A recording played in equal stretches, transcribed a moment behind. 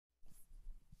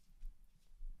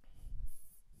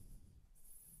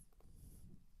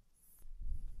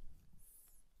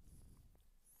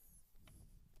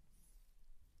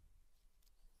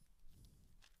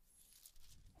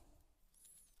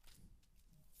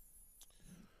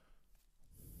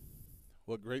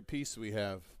What great peace we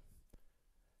have,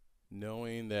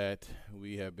 knowing that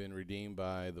we have been redeemed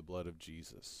by the blood of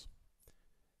Jesus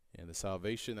and the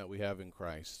salvation that we have in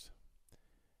Christ.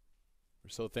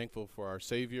 We're so thankful for our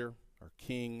Savior, our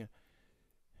King,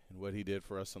 and what he did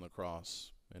for us on the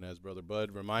cross. And as Brother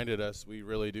Bud reminded us, we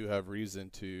really do have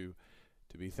reason to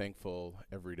be thankful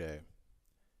every day.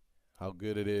 How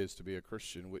good it is to be a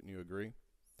Christian, wouldn't you agree?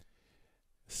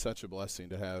 It's such a blessing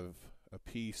to have a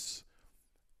peace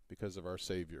because of our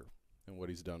Savior and what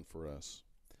he's done for us.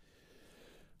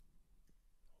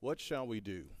 What shall we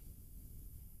do?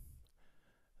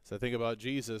 As I think about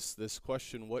Jesus, this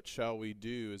question, what shall we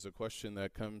do, is a question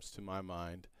that comes to my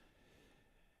mind.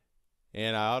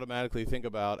 And I automatically think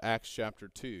about Acts chapter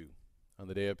 2 on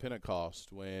the day of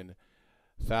Pentecost, when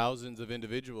thousands of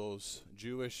individuals,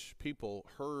 Jewish people,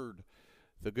 heard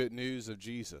the good news of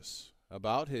Jesus,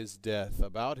 about his death,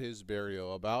 about his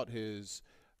burial, about his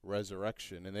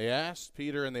resurrection. And they asked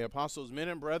Peter and the apostles, men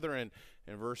and brethren,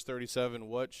 in verse 37,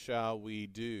 what shall we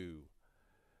do?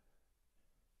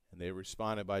 And they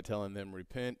responded by telling them,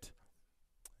 repent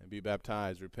and be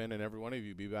baptized. Repent, and every one of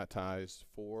you be baptized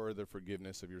for the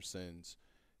forgiveness of your sins,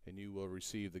 and you will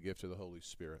receive the gift of the Holy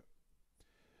Spirit.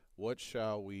 What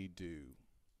shall we do?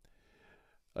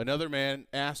 Another man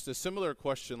asked a similar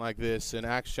question like this in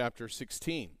Acts chapter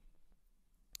 16.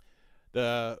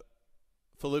 The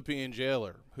Philippian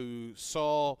jailer who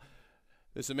saw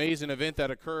this amazing event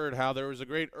that occurred, how there was a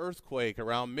great earthquake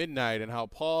around midnight, and how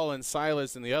Paul and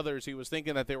Silas and the others, he was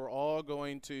thinking that they were all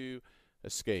going to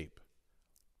escape.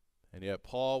 And yet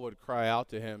Paul would cry out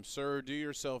to him, sir, do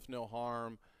yourself no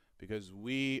harm, because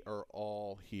we are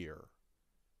all here.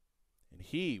 And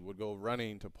he would go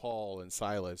running to Paul and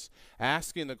Silas,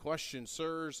 asking the question,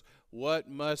 sirs, what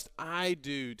must I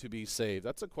do to be saved?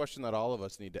 That's a question that all of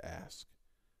us need to ask.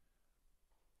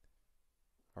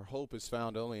 Our hope is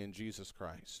found only in Jesus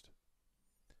Christ.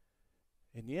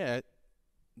 And yet,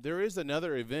 there is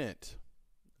another event,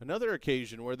 another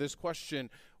occasion where this question,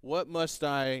 what must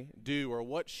I do, or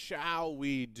what shall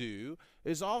we do,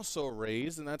 is also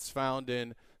raised, and that's found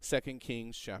in 2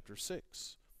 Kings chapter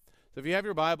 6. So if you have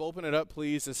your Bible, open it up,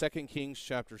 please, to 2 Kings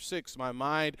chapter 6.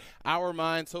 Our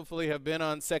minds hopefully have been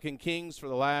on 2 Kings for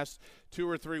the last 2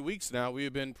 or 3 weeks now. We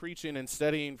have been preaching and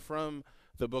studying from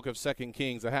the book of 2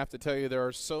 Kings. I have to tell you, there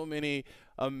are so many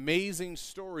amazing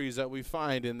stories that we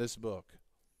find in this book.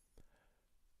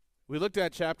 We looked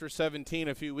at chapter 17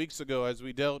 a few weeks ago as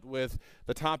we dealt with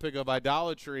the topic of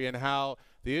idolatry and how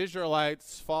the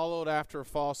Israelites followed after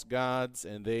false gods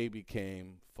and they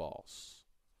became false.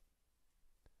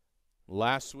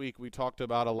 Last week we talked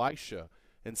about Elisha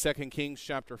in 2 Kings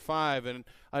chapter 5 and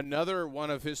another one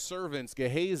of his servants,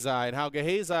 Gehazi, and how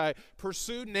Gehazi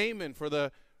pursued Naaman for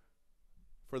the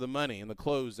money and the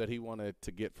clothes that he wanted to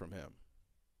get from him.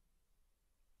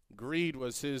 Greed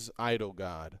was his idol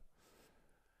god.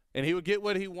 And he would get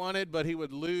what he wanted, but he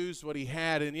would lose what he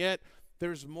had. And yet,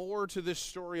 there's more to this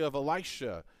story of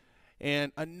Elisha.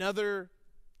 And another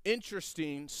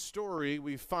interesting story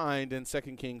we find in 2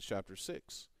 Kings chapter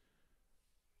 6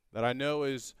 that I know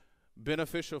is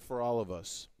beneficial for all of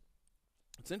us.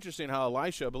 It's interesting how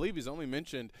Elisha, I believe he's only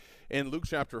mentioned in Luke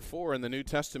chapter 4 in the New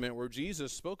Testament, where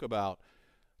Jesus spoke about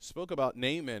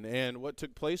Naaman and what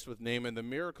took place with Naaman, the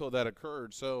miracle that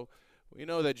occurred. So we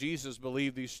know that Jesus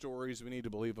believed these stories. We need to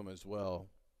believe them as well.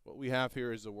 What we have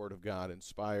here is the Word of God,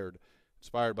 inspired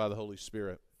by the Holy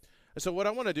Spirit. And so what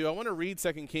I want to do, I want to read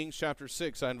 2 Kings chapter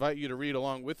 6. I invite you to read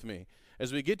along with me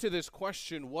as we get to this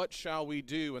question, what shall we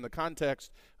do, in the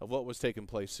context of what was taking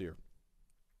place here.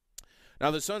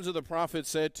 Now the sons of the prophet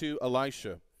said to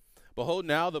Elisha, behold,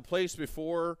 now the place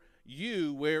before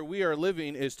you where we are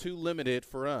living is too limited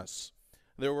for us.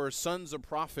 There were sons of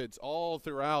prophets all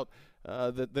throughout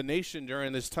the nation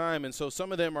during this time, and so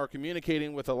some of them are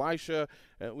communicating with Elisha.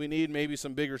 We need maybe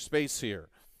some bigger space here.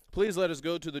 Please let us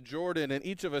go to the Jordan, and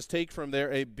each of us take from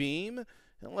there a beam,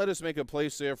 and let us make a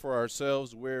place there for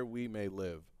ourselves where we may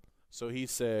live. So he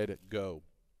said, go.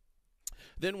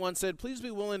 Then one said, please be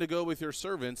willing to go with your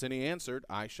servants, and he answered,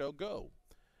 I shall go.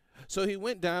 So he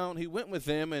went with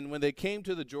them, and when they came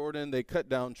to the Jordan, they cut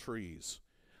down trees.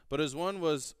 But as one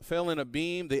fell in a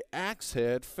beam, the axe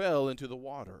head fell into the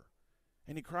water.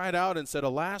 And he cried out and said,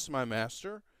 alas, my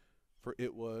master, for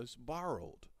it was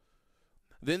borrowed.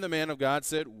 Then the man of God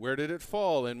said, where did it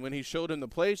fall? And when he showed him the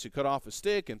place, he cut off a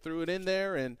stick and threw it in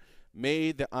there and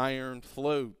made the iron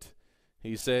float.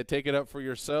 He said, take it up for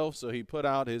yourself. So he put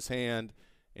out his hand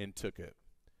and took it.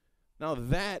 Now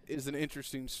that is an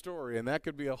interesting story, and that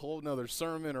could be a whole nother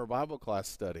sermon or Bible class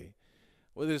study.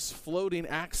 With this floating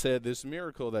axe head, this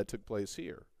miracle that took place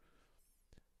here.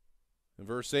 In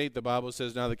verse 8, the Bible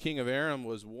says, "Now the king of Aram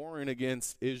was warring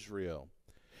against Israel.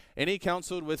 And he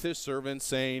counseled with his servants,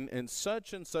 saying, in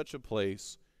such and such a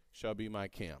place shall be my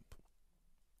camp."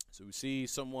 So we see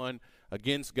someone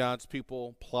against God's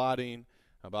people plotting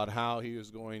about how he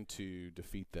is going to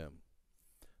defeat them.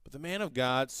 But the man of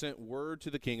God sent word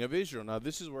to the king of Israel. Now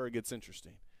this is where it gets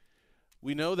interesting.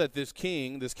 We know that this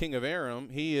king of Aram,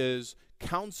 he is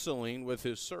counseling with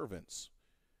his servants.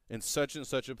 In such and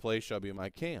such a place shall be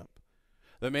my camp.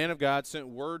 The man of God sent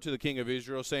word to the king of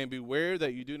Israel, saying, "Beware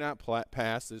that you do not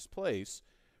pass this place,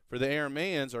 for the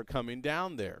Arameans are coming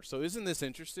down there." So isn't this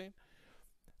interesting?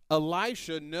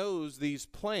 Elisha knows these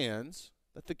plans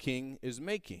that the king is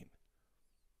making.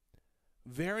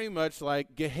 Very much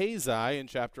like Gehazi in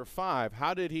chapter 5.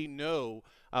 How did he know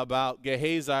about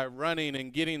Gehazi running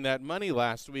and getting that money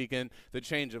last week and the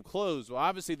change of clothes? Well,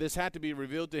 obviously this had to be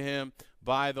revealed to him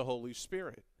by the Holy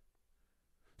Spirit.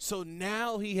 So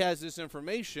now he has this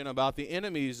information about the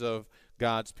enemies of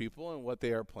God's people and what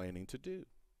they are planning to do.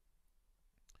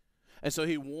 And so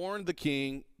he warned the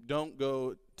king, don't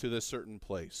go to this certain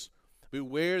place.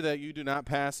 Beware that you do not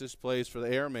pass this place, for the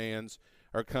Arameans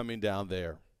are coming down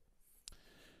there.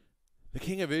 The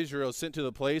king of Israel sent to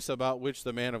the place about which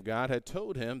the man of God had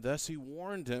told him. Thus he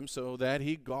warned him, so that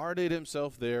he guarded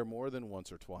himself there more than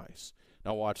once or twice.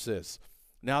 Now watch this.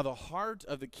 Now the heart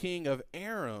of the king of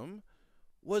Aram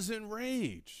was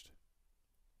enraged.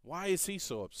 Why is he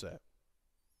so upset?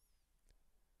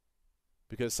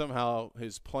 Because somehow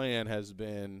his plan has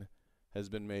been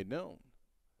made known.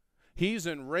 He's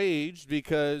enraged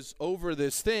because over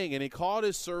this thing, and he called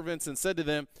his servants and said to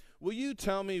them, "Will you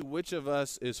tell me which of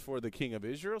us is for the king of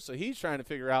Israel?" So he's trying to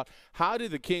figure out, how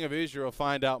did the king of Israel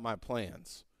find out my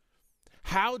plans?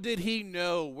 How did he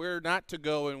know where not to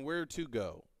go and where to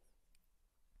go?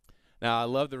 Now I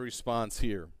love the response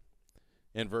here.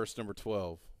 In verse number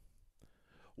 12,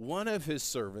 one of his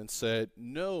servants said,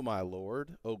 "No, my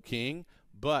lord, O king,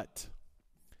 but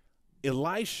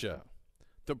Elisha,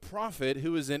 the prophet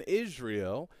who is in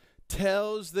Israel,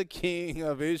 tells the king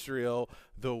of Israel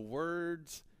the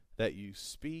words that you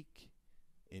speak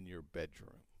in your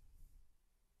bedroom."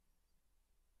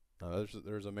 Now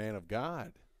there's a man of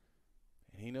God,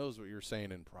 and he knows what you're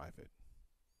saying in private.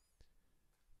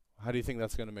 How do you think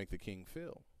that's going to make the king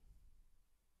feel?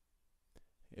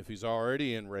 If he's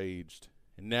already enraged,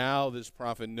 and now this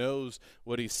prophet knows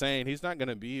what he's saying, he's not going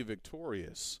to be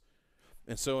victorious.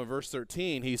 And so in verse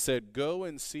 13, he said, "Go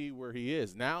and see where he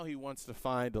is." Now he wants to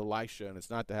find Elisha, and it's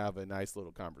not to have a nice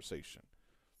little conversation.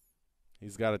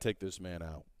 He's got to take this man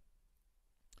out.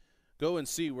 "Go and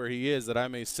see where he is, that I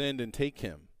may send and take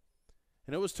him."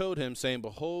 And it was told him, saying,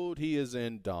 "Behold, he is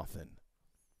in Dothan."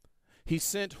 He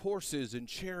sent horses and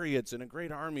chariots and a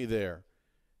great army there.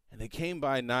 And they came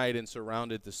by night and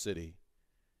surrounded the city.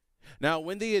 Now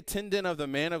when the attendant of the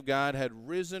man of God had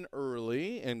risen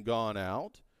early and gone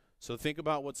out, so think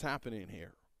about what's happening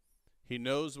here. He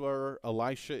knows where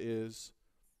Elisha is.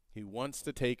 He wants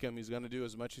to take him. He's going to do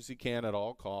as much as he can at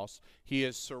all costs. He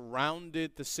has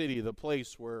surrounded the city, the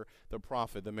place where the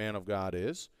prophet, the man of God,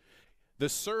 is. The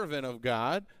servant of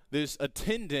God, this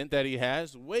attendant that he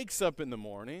has, wakes up in the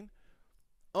morning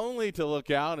only to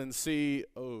look out and see,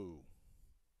 oh,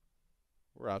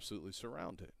 we're absolutely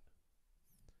surrounded.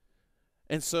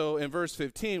 And so in verse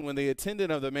 15, when the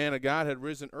attendant of the man of God had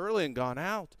risen early and gone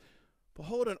out,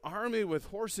 behold, an army with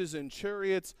horses and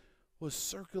chariots was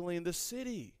circling the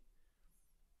city.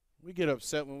 We get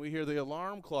upset when we hear the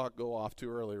alarm clock go off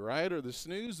too early, right? Or the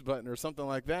snooze button or something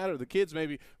like that. Or the kids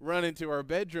maybe run into our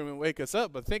bedroom and wake us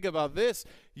up. But think about this.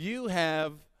 You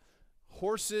have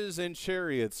horses and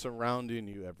chariots surrounding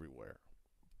you everywhere.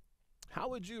 How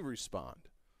would you respond?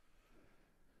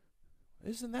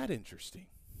 Isn't that interesting?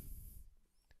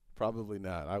 Probably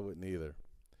not. I wouldn't either.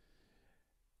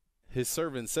 His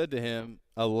servant said to him,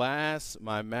 "Alas,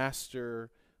 my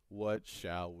master, what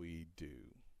shall we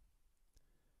do?"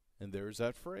 And there's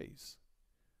that phrase.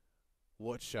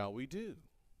 What shall we do?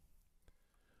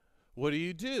 What do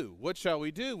you do? What shall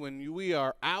we do when we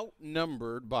are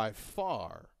outnumbered by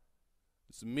far?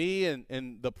 It's me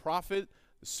and the prophet,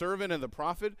 the servant and the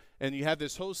prophet, and you have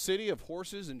this whole city of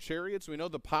horses and chariots. We know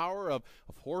the power of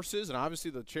horses and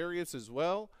obviously the chariots as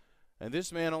well. And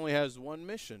this man only has one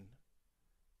mission.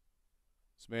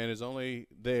 This man is only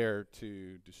there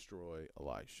to destroy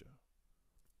Elisha.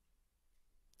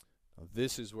 Now,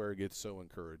 this is where it gets so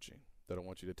encouraging that I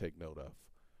want you to take note of.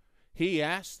 He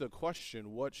asked the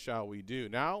question, what shall we do?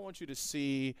 Now I want you to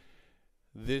see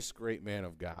this great man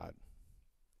of God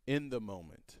in the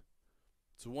moment.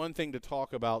 It's one thing to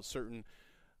talk about certain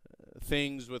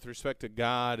things with respect to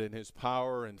God and his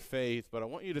power and faith, but I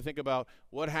want you to think about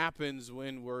what happens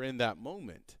when we're in that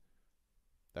moment,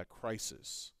 that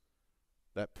crisis,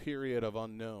 that period of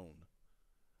unknown.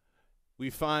 We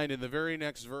find in the very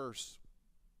next verse,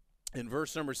 in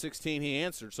verse number 16, he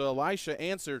answered. So Elisha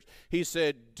answered, he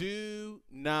said, "Do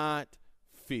not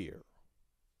fear."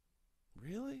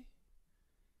 Really?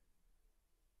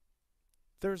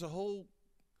 There's a whole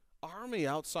army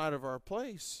outside of our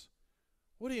place.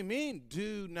 What do you mean,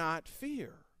 do not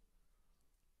fear?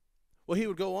 Well, he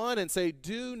would go on and say,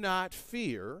 do not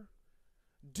fear,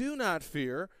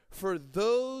 for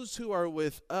those who are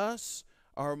with us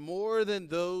are more than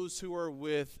those who are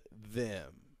with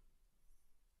them.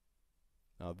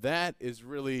 Now that is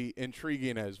really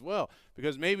intriguing as well,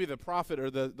 because maybe the prophet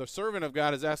or the servant of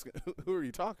God is asking, who are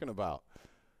you talking about?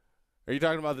 Are you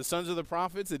talking about the sons of the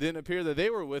prophets? It didn't appear that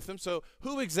they were with them. So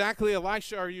who exactly,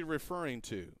 Elisha, are you referring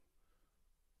to?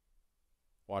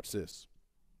 Watch this.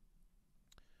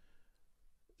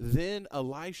 Then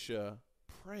Elisha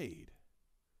prayed.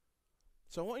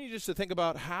 So I want you just to think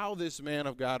about how this man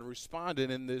of God responded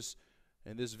in this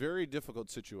very difficult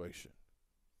situation.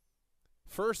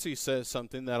 First, he says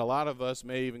something that a lot of us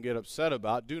may even get upset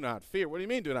about. Do not fear. What do you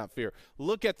mean, do not fear?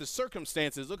 Look at the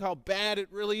circumstances. Look how bad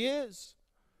it really is.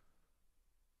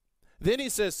 Then he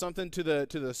says something to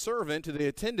the servant, to the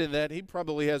attendant, that he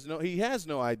probably has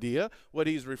no idea what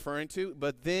he's referring to.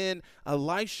 But then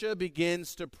Elisha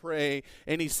begins to pray,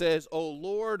 and he says, "O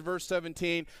Lord," verse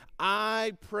 17,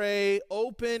 "I pray,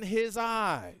 open his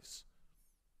eyes."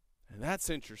 And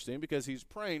that's interesting because he's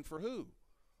praying for who?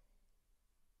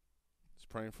 He's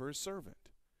praying for his servant.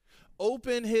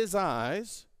 Open his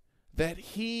eyes that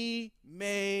he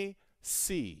may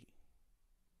see.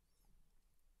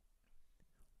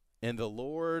 And the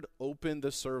Lord opened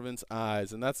the servant's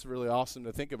eyes. And that's really awesome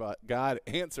to think about. God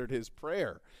answered his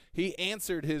prayer. He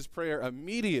answered his prayer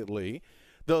immediately.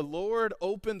 The Lord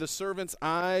opened the servant's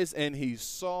eyes, and he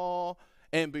saw,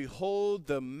 and behold,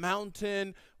 the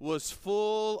mountain was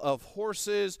full of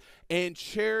horses and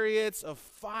chariots of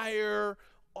fire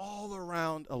all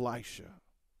around Elisha.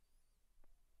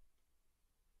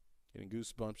 Getting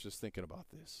goosebumps just thinking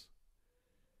about this.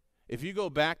 If you go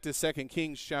back to 2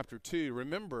 Kings chapter 2,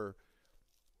 remember,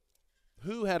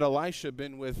 who had Elisha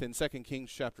been with in 2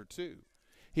 Kings chapter 2?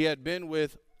 He had been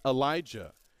with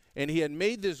Elijah. And he had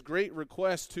made this great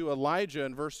request to Elijah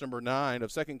in verse number 9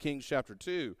 of 2 Kings chapter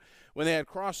 2. When they had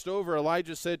crossed over,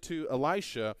 Elijah said to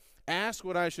Elisha, "Ask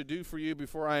what I should do for you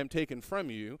before I am taken from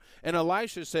you." And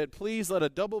Elisha said, "Please let a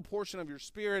double portion of your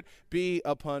spirit be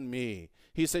upon me."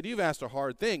 He said, "You've asked a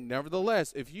hard thing.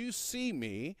 Nevertheless, if you see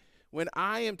me, when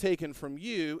I am taken from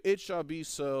you, it shall be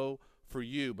so for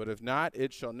you. But if not,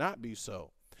 it shall not be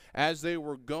so." As they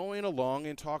were going along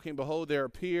and talking, behold, there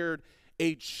appeared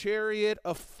a chariot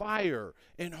of fire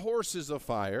and horses of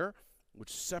fire, which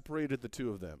separated the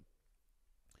two of them.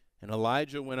 And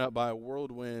Elijah went up by a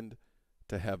whirlwind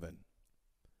to heaven.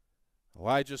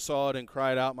 Elijah saw it and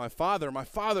cried out, my father,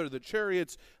 the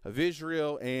chariots of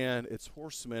Israel and its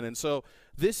horsemen." And so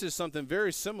this is something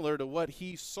very similar to what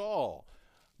he saw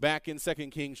back in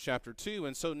 2 Kings chapter 2.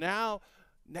 And so now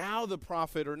the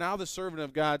prophet, or now the servant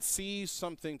of God, sees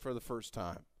something for the first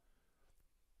time.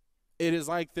 It is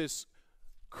like this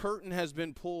curtain has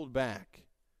been pulled back,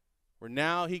 where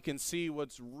now he can see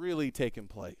what's really taking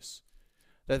place.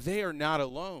 That they are not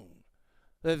alone.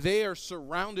 That they are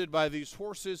surrounded by these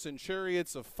horses and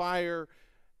chariots of fire.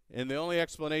 And the only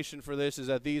explanation for this is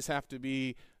that these have to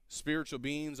be spiritual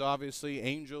beings, obviously,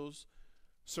 angels,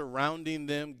 surrounding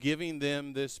them, giving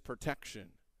them this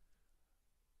protection.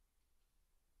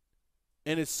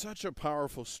 And it's such a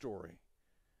powerful story,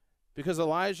 because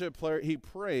Elijah, he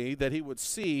prayed that he would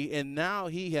see, and now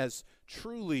he has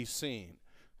truly seen.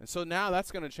 And so now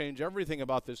that's going to change everything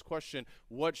about this question,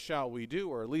 what shall we do?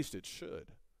 Or at least it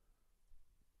should.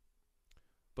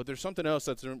 But there's something else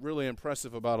that's really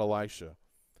impressive about Elisha.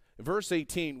 Verse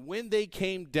 18, when they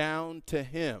came down to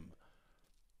him.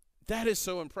 That is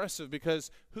so impressive,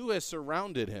 because who has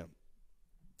surrounded him?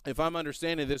 If I'm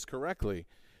understanding this correctly,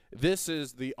 this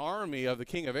is the army of the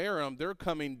king of Aram. They're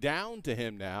coming down to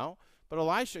him now. But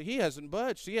Elisha, he hasn't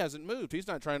budged. He hasn't moved. He's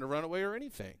not trying to run away or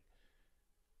anything.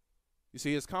 You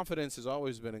see, his confidence has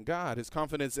always been in God. His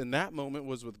confidence in that moment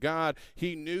was with God.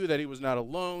 He knew that he was not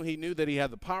alone. He knew that he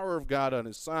had the power of God on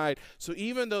his side. So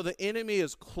even though the enemy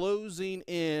is closing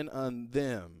in on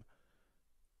them,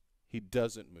 he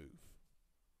doesn't move.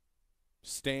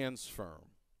 Stands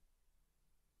firm.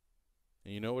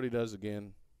 And you know what he does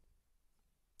again?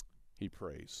 He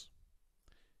prays.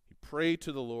 He prayed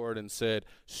to the Lord and said,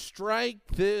 "Strike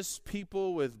this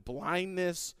people with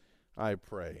blindness I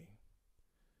pray.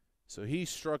 So he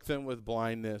struck them with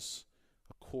blindness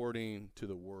according to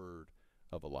the word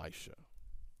of Elisha.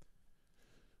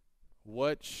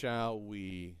 What shall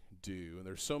we do? And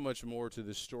there's so much more to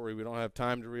this story. We don't have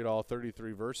time to read all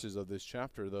 33 verses of this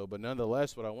chapter, though. But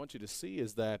nonetheless, what I want you to see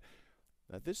is that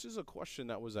this is a question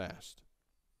that was asked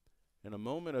in a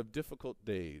moment of difficult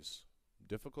days,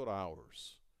 difficult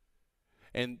hours.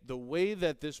 And the way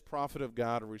that this prophet of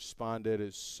God responded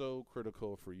is so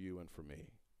critical for you and for me.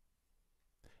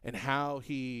 And how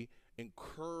he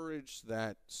encouraged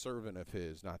that servant of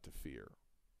his not to fear.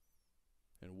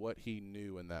 And what he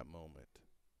knew in that moment.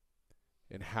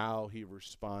 And how he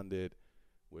responded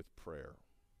with prayer.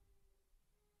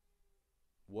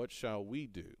 What shall we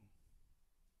do?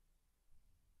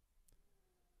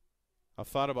 I've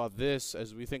thought about this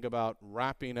as we think about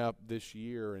wrapping up this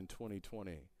year in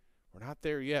 2020. We're not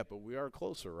there yet, but we are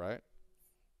closer, right?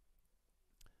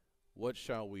 What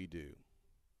shall we do?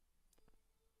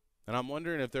 And I'm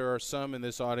wondering if there are some in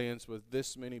this audience with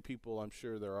this many people, I'm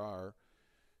sure there are,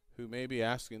 who may be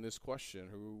asking this question,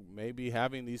 who may be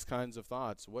having these kinds of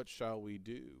thoughts. What shall we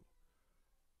do?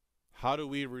 How do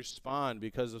we respond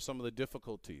because of some of the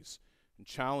difficulties and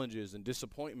challenges and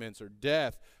disappointments or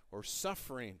death or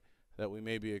suffering that we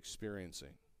may be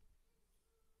experiencing?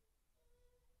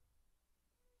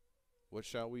 What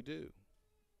shall we do?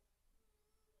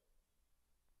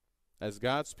 As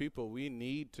God's people, we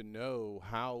need to know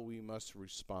how we must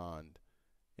respond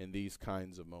in these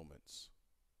kinds of moments.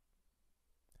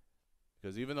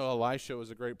 Because even though Elisha was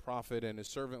a great prophet and his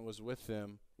servant was with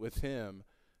him,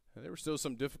 there were still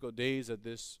some difficult days that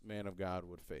this man of God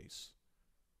would face.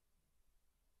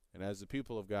 And as the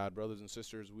people of God, brothers and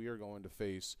sisters, we are going to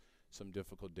face some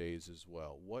difficult days as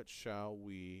well. What shall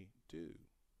we do?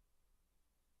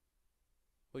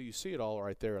 Well, you see it all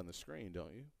right there on the screen,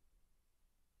 don't you?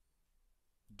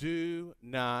 Do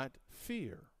not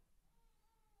fear.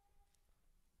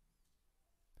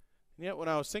 And yet when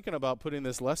I was thinking about putting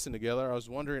this lesson together, I was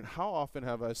wondering, how often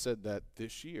have I said that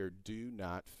this year? Do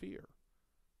not fear.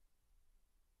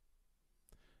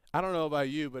 I don't know about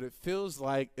you, but it feels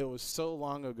like it was so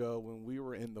long ago when we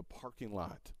were in the parking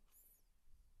lot.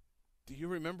 Do you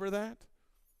remember that?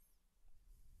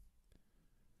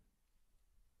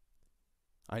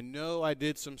 I know I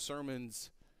did some sermons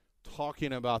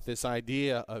talking about this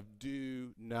idea of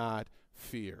do not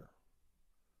fear.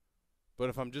 But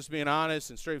if I'm just being honest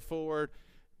and straightforward,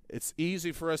 it's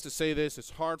easy for us to say this,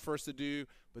 it's hard for us to do.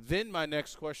 But then my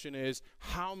next question is,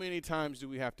 how many times do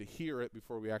we have to hear it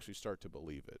before we actually start to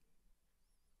believe it?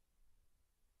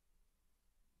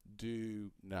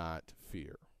 Do not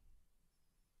fear.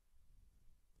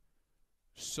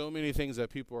 So many things that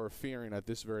people are fearing at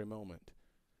this very moment.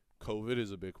 COVID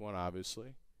is a big one,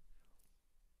 obviously.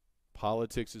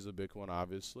 Politics is a big one,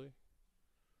 obviously.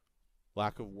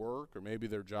 Lack of work, or maybe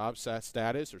their job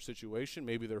status or situation,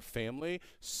 maybe their family,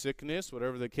 sickness,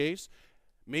 whatever the case,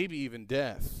 maybe even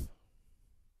death.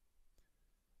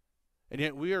 And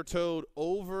yet we are told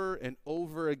over and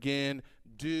over again,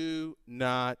 do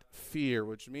not fear,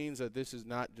 which means that this is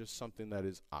not just something that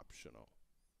is optional.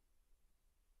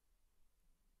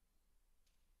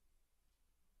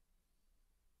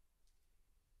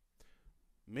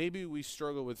 Maybe we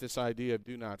struggle with this idea of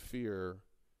do not fear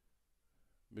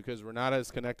because we're not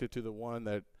as connected to the one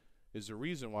that is the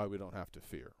reason why we don't have to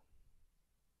fear.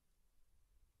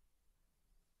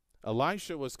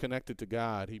 Elisha was connected to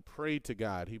God. He prayed to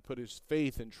God. He put his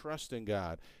faith and trust in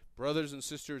God. Brothers and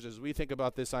sisters, as we think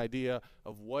about this idea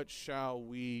of what shall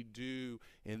we do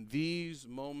in these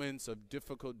moments of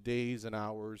difficult days and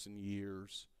hours and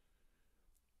years,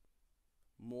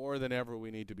 more than ever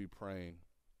we need to be praying.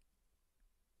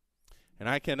 And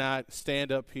I cannot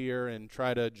stand up here and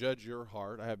try to judge your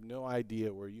heart. I have no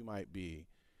idea where you might be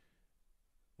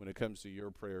when it comes to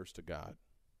your prayers to God.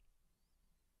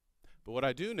 But what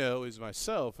I do know is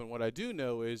myself, and what I do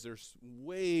know is there's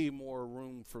way more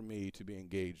room for me to be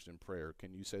engaged in prayer.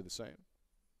 Can you say the same?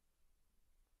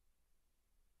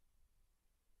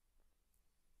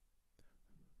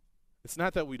 It's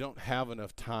not that we don't have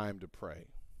enough time to pray.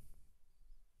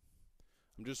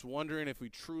 I'm just wondering if we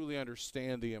truly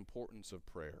understand the importance of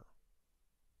prayer.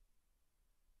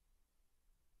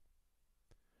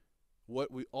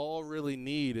 What we all really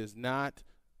need is not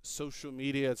social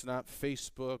media, it's not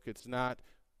Facebook, it's not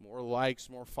more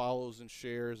likes, more follows and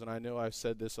shares, and I know I've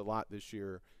said this a lot this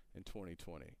year in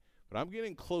 2020. But I'm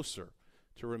getting closer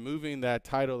to removing that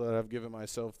title that I've given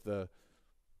myself, the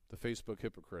Facebook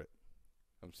hypocrite.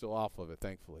 I'm still off of it,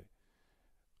 thankfully.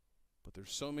 But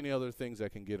there's so many other things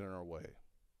that can get in our way.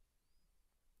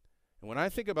 And when I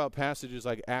think about passages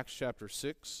like Acts chapter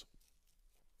 6,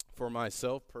 for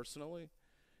myself personally.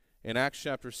 In Acts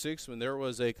chapter 6, when there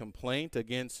was a complaint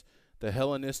against the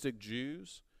Hellenistic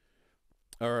Jews,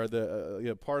 or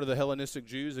the part of the Hellenistic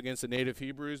Jews against the native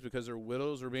Hebrews because their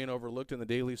widows were being overlooked in the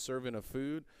daily serving of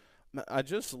food, I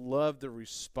just love the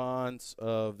response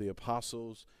of the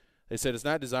apostles. They said it's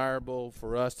not desirable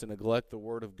for us to neglect the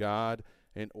word of God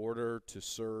in order to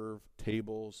serve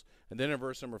tables. And then in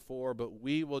verse number 4, but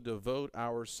we will devote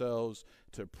ourselves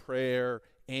to prayer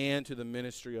and to the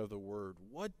ministry of the word.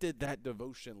 What did that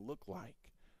devotion look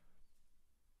like?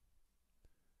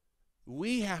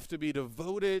 We have to be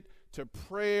devoted to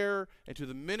prayer and to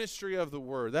the ministry of the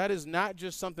word. That is not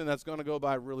just something that's going to go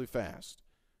by really fast.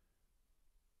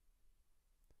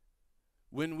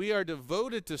 When we are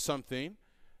devoted to something,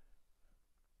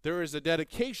 there is a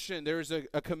dedication, there is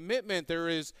a commitment, there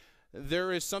is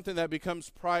something that becomes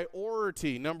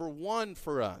priority, number one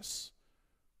for us.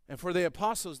 And for the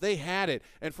apostles, they had it.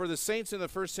 And for the saints in the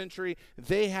first century,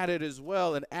 they had it as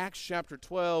well. In Acts chapter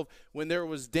 12, when there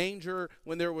was danger,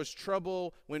 when there was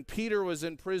trouble, when Peter was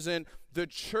in prison, the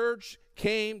church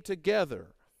came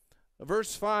together.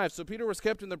 Verse 5, so Peter was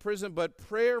kept in the prison, but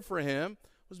prayer for him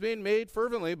was being made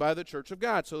fervently by the church of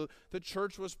God. So the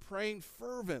church was praying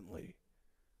fervently.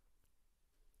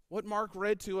 What Mark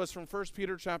read to us from 1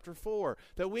 Peter chapter 4,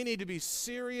 that we need to be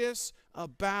serious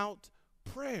about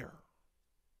prayer.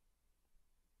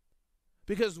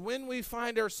 Because when we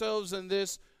find ourselves in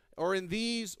this or in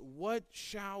these what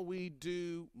shall we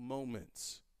do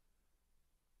moments,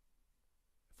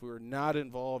 if we're not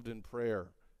involved in prayer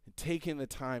and taking the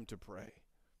time to pray,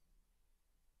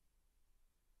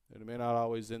 and it may not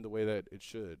always end the way that it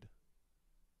should.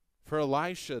 For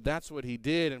Elisha, that's what he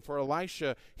did. And for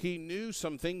Elisha, he knew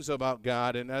some things about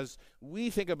God. And as we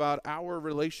think about our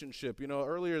relationship,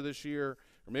 earlier this year,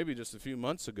 or maybe just a few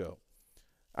months ago,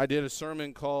 I did a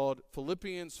sermon called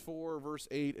Philippians 4 verse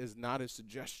 8 is not a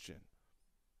suggestion.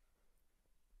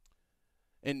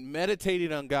 And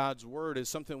meditating on God's word is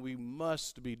something we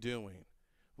must be doing.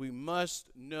 We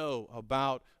must know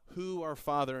about who our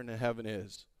Father in heaven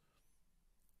is.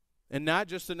 And not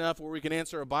just enough where we can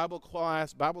answer a Bible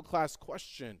class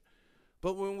question,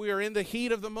 but when we are in the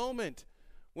heat of the moment,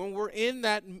 when we're in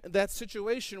that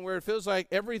situation where it feels like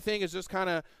everything is just kind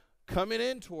of coming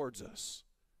in towards us.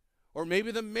 Or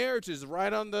maybe the marriage is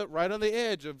right on the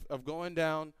edge of going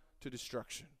down to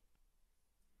destruction.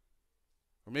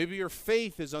 Or maybe your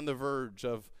faith is on the verge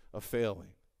of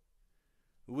failing.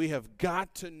 We have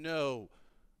got to know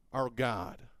our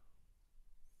God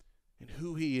and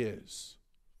who he is.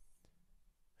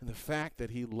 And the fact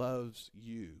that he loves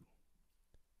you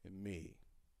and me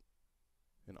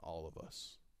and all of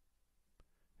us.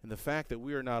 And the fact that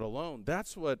we are not alone.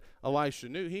 That's what Elisha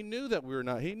knew. He knew that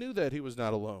he knew that he was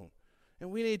not alone. And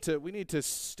we need to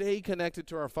stay connected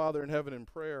to our Father in heaven in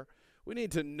prayer. We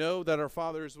need to know that our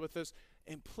Father is with us.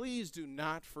 And please do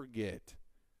not forget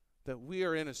that we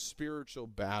are in a spiritual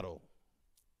battle.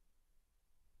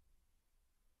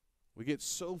 We get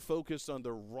so focused on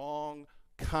the wrong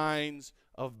kinds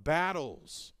of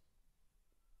battles.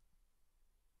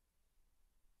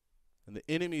 And the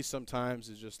enemy sometimes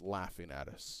is just laughing at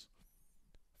us.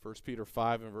 1 Peter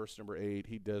 5 and verse number 8,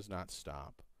 he does not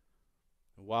stop.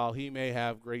 And while he may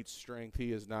have great strength,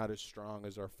 he is not as strong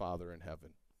as our Father in heaven.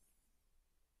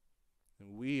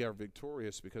 And we are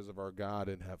victorious because of our God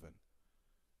in heaven.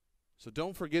 So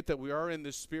don't forget that we are in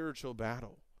this spiritual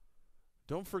battle.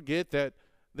 Don't forget that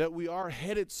we are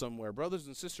headed somewhere. Brothers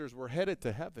and sisters, we're headed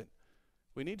to heaven.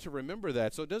 We need to remember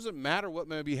that. So it doesn't matter what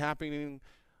may be happening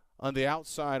on the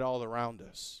outside all around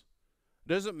us. It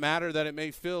doesn't matter that it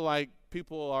may feel like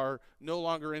people are no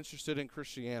longer interested in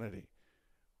Christianity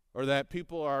or that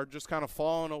people are just kind of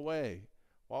falling away.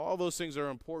 While all those things are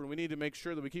important, we need to make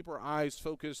sure that we keep our eyes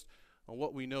focused on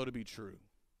what we know to be true.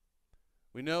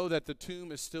 We know that the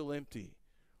tomb is still empty.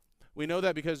 We know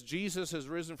that because Jesus has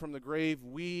risen from the grave,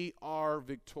 we are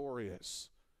victorious.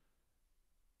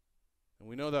 And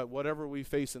we know that whatever we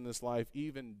face in this life,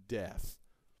 even death,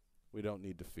 we don't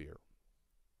need to fear.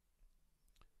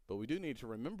 But we do need to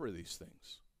remember these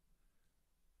things.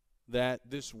 That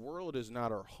this world is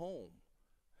not our home.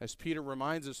 As Peter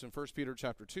reminds us in 1 Peter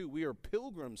chapter 2, we are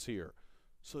pilgrims here.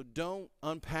 So don't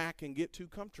unpack and get too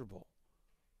comfortable.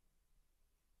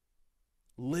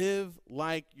 Live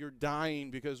like you're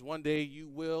dying because one day you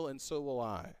will and so will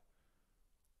I.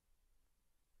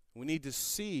 We need to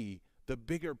see the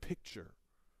bigger picture.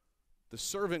 The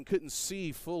servant couldn't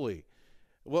see fully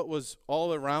what was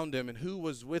all around him and who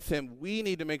was with him. We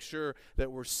need to make sure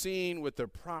that we're seeing with the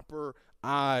proper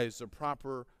eyes, the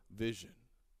proper vision.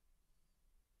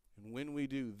 And when we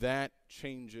do, that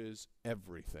changes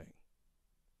everything.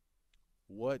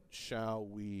 What shall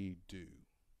we do?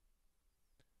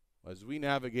 As we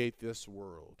navigate this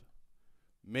world,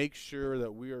 make sure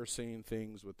that we are seeing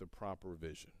things with the proper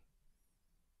vision,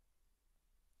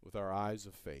 with our eyes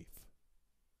of faith,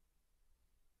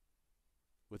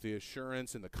 with the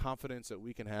assurance and the confidence that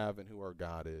we can have in who our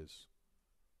God is.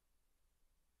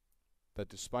 That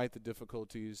despite the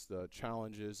difficulties, the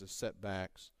challenges, the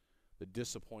setbacks, the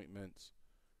disappointments,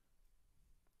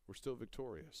 we're still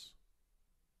victorious.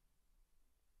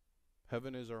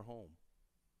 Heaven is our home.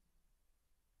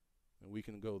 And we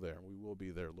can go there. We will be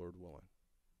there, Lord willing.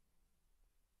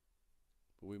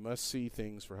 But we must see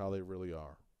things for how they really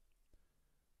are.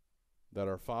 That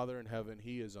our Father in heaven,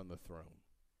 He is on the throne.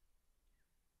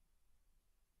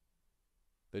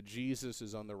 That Jesus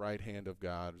is on the right hand of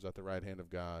God, is at the right hand of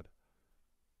God.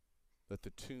 That the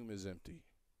tomb is empty.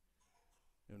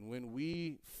 And when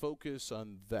we focus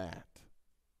on that,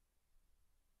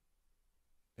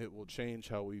 it will change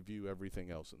how we view everything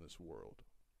else in this world.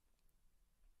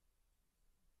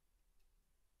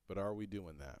 But are we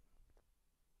doing that?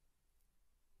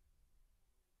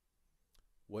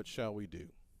 What shall we do?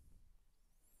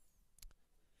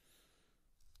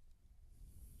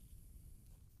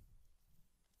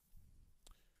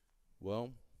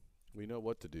 Well, we know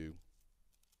what to do.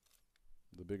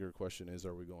 The bigger question is,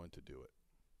 are we going to do it?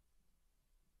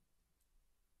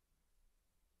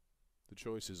 The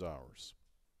choice is ours.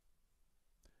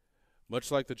 Much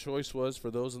like the choice was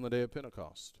for those on the day of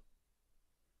Pentecost,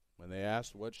 when they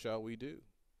asked, what shall we do?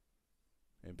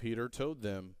 And Peter told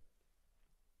them,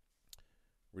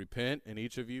 repent and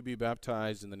each of you be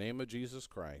baptized in the name of Jesus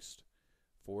Christ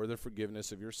for the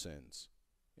forgiveness of your sins,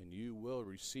 and you will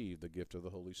receive the gift of the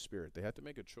Holy Spirit. They had to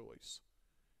make a choice.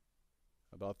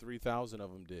 About 3,000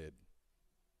 of them did,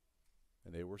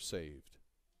 and they were saved.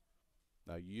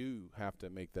 Now you have to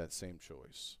make that same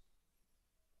choice.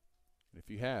 And if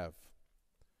you have,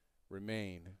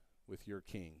 remain with your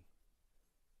King.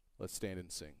 Let's stand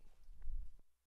and sing.